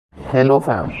Hello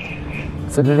fam.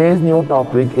 So today's new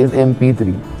topic is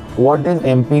MP3. What is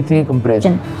MP3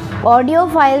 compression? Audio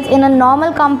files in a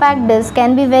normal compact disc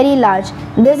can be very large.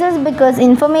 This is because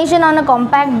information on a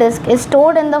compact disc is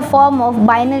stored in the form of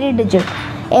binary digit.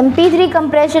 MP3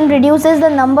 compression reduces the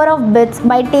number of bits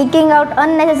by taking out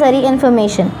unnecessary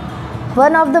information.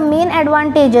 One of the main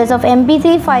advantages of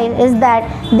MP3 file is that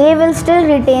they will still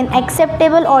retain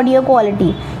acceptable audio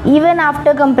quality even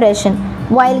after compression,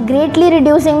 while greatly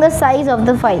reducing the size of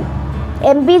the file.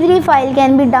 MP3 file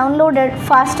can be downloaded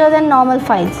faster than normal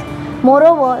files.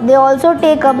 Moreover, they also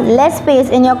take up less space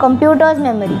in your computer's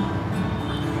memory.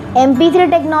 MP3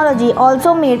 technology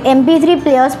also made MP3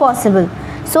 players possible.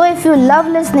 So if you love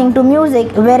listening to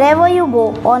music wherever you go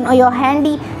on your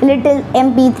handy little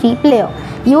MP3 player,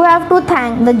 you have to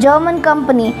thank the German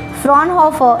company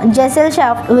Fraunhofer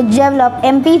Gesellschaft which developed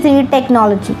MP3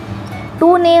 technology.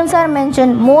 Two names are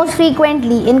mentioned most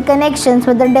frequently in connections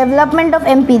with the development of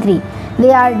MP3.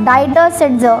 They are Dieter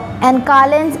Sitzer and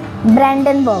Karl-Heinz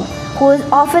Brandenburg, who is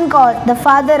often called the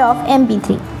father of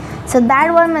MP3. So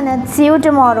that 1 minute. See you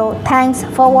tomorrow. Thanks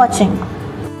for watching.